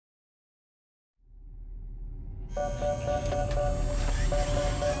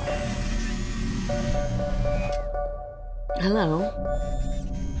Hello.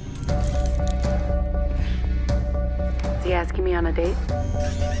 Is he asking me on a date?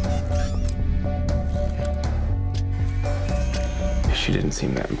 She didn't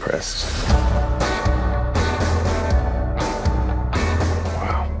seem that impressed.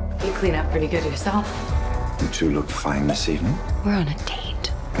 Wow. You clean up pretty good yourself. You two look fine this evening. We're on a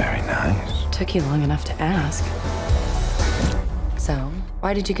date. Very nice. Took you long enough to ask. So,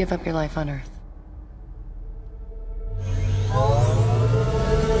 why did you give up your life on Earth?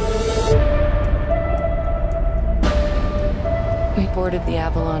 We boarded the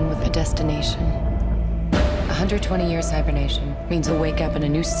Avalon with a destination. 120 years hibernation means we'll wake up in a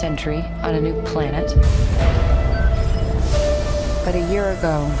new century on a new planet. But a year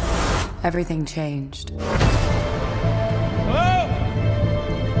ago, everything changed. Hello?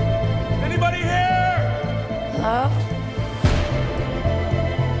 Anybody here? Hello?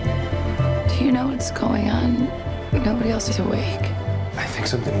 Do you know what's going on? Nobody else is awake. I think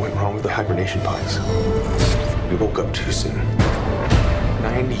something went wrong with the hibernation pods. We woke up too soon.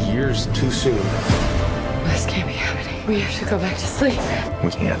 90 years too soon. This can't be happening. We have to go back to sleep. We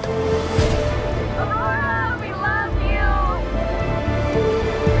can't. Aurora, we love you!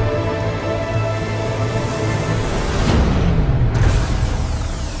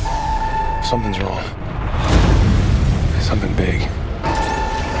 Something's wrong. Something big.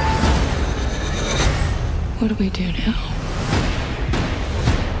 What do we do now?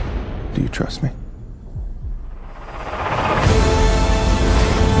 Do you trust me?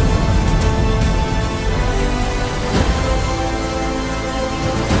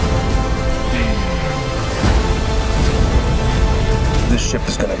 This ship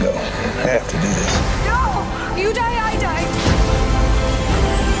is gonna go. I have to do this. No! You die, I die!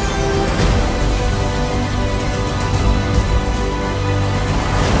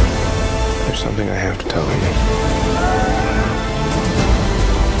 There's something I have to tell you.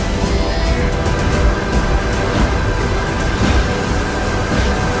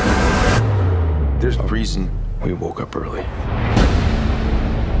 There's a reason we woke up early.